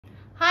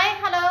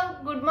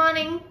good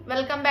morning.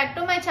 Welcome back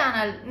to my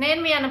channel. నేను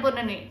మీ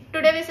అన్నపూర్ణని.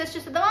 Today wishes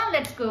చూద్దామా?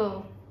 Let's go.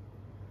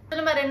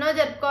 మరెన్నో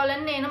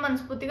జరుపుకోవాలని నేను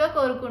మనస్ఫూర్తిగా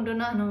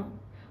కోరుకుంటున్నాను.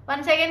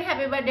 Once again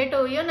happy birthday to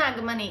you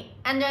Nagamani.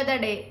 Enjoy the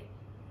day.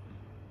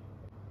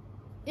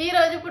 ఈ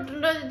రోజు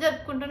పుట్టినరోజు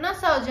జరుపుకుంటున్న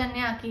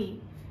సౌజన్యకి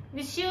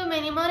wish you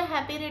many more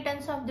happy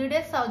returns of the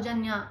day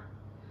Soujanya.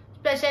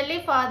 Specially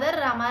father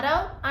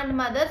Ramarao and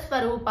mother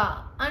Swaroopa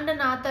and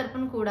నా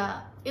తరపున కూడా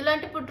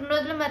ఇలాంటి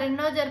పుట్టినరోజులు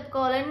మరెన్నో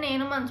జరుపుకోవాలని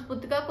నేను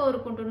మనస్ఫూర్తిగా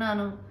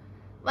కోరుకుంటున్నాను.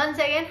 Once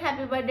again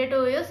happy birthday to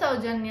you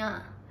Soujanya.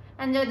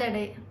 Enjoy the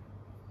day.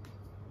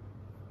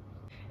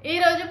 ఈ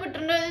రోజు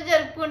పుట్టినరోజు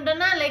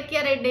జరుపుకుంటున్న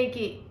అలెక్య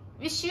రెడ్డికి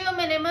wish you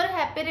many more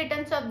happy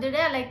returns of the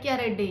day Alekhya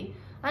Reddy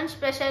and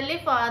specially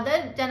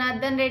father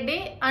Janardhan Reddy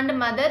and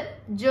mother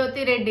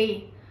Jyothi Reddy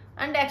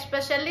and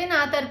especially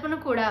నా తరపున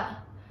కూడా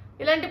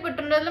ఇలాంటి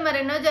పుట్టినరోజులు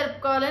మరెన్నో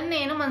జరుపుకోవాలని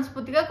నేను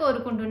మనస్ఫూర్తిగా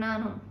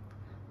కోరుకుంటున్నాను.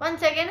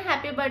 Once again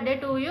happy birthday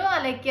to you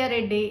Alekhya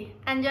Reddy.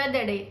 Enjoy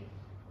the day.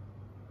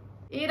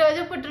 ఈ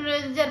రోజు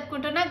పుట్టినరోజు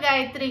జరుపుకుంటున్న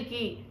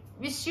గాయత్రికి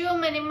wish you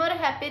many more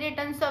happy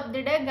returns of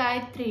the day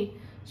Gayatri.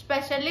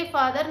 Specially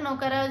father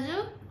Nookaraju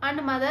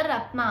and mother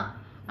Ratna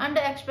and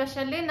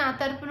especially నా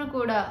తరపున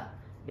కూడా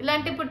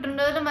ఇలాంటి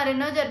పుట్టినరోజులు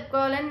మరెన్నో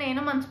జరుపుకోవాలని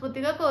నేను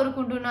మనస్ఫూర్తిగా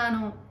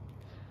కోరుకుంటున్నాను.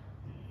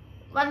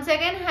 Once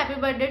again happy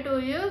birthday to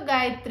you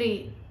Gayatri.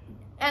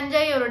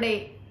 Enjoy your day.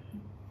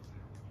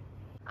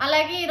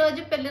 అలాగే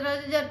ఈరోజు పెళ్లి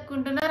రోజు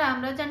జరుపుకుంటున్న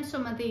Ramraj and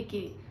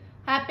సుమతికి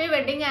happy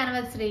wedding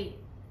anniversary.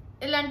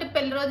 ఇలాంటి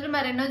పెళ్లి రోజులు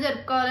మరెన్నో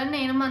జరుపుకోవాలని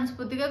నేను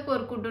మనస్ఫూర్తిగా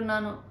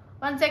కోరుకుంటున్నాను.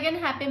 Once again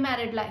happy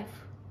married life.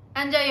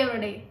 Enjoy your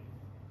day.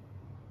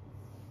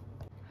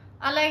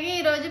 అలాగే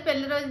ఈరోజు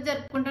పెళ్లి రోజు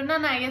జరుపుకుంటున్న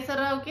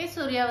నాగేశ్వరరావుకి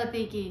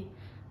సూర్యావతికి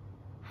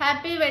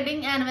హ్యాపీ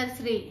వెడ్డింగ్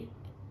యానివర్సరీ.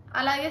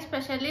 అలాగే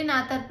స్పెషల్లీ నా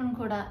తరపున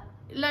కూడా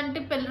ఇలాంటి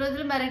పెళ్లి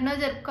రోజులు మరెన్నో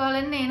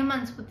జరుపుకోవాలని నేను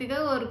మనస్ఫూర్తిగా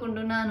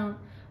కోరుకుంటున్నాను.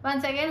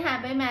 Once again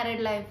happy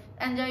married life.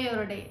 Enjoy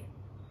your day.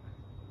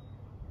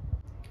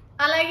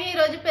 అలాగే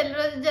ఈరోజు పెళ్లి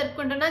రోజు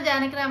జరుపుకుంటున్న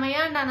Janaki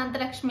Ramayya and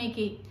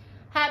అనంతలక్ష్మికి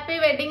happy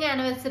wedding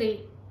anniversary.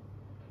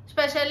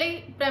 Specially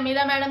Pramila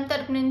madam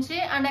తరపు నుంచి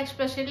అండ్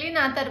ఎక్స్పెషల్లీ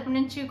నా తరపు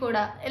నుంచి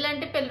కూడా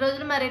ఇలాంటి పెళ్లి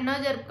రోజులు మరెన్నో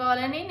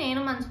జరుపుకోవాలని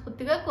నేను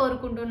మనస్ఫూర్తిగా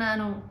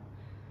కోరుకుంటున్నాను.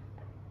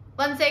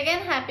 Once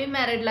again happy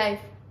married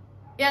life.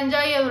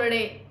 Enjoy your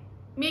day.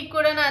 మీకు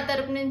కూడా నా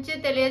తరపు నుంచి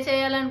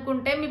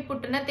తెలియచేయాలనుకుంటే మీ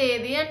పుట్టిన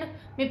తేదీ అండ్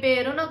మీ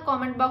పేరు నాకు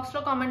కామెంట్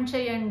బాక్స్లో కామెంట్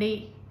చేయండి.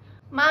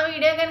 మా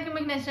వీడియో కనుక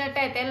మీకు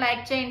నచ్చినట్టయితే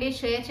లైక్ చేయండి,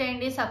 షేర్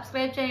చేయండి,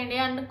 సబ్స్క్రైబ్ చేయండి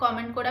అండ్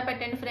కామెంట్ కూడా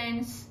పెట్టండి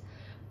ఫ్రెండ్స్.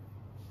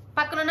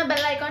 పక్కనున్న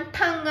బెల్ ఐకాన్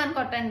ఠంగ్ అని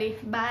కొట్టండి.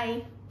 బాయ్.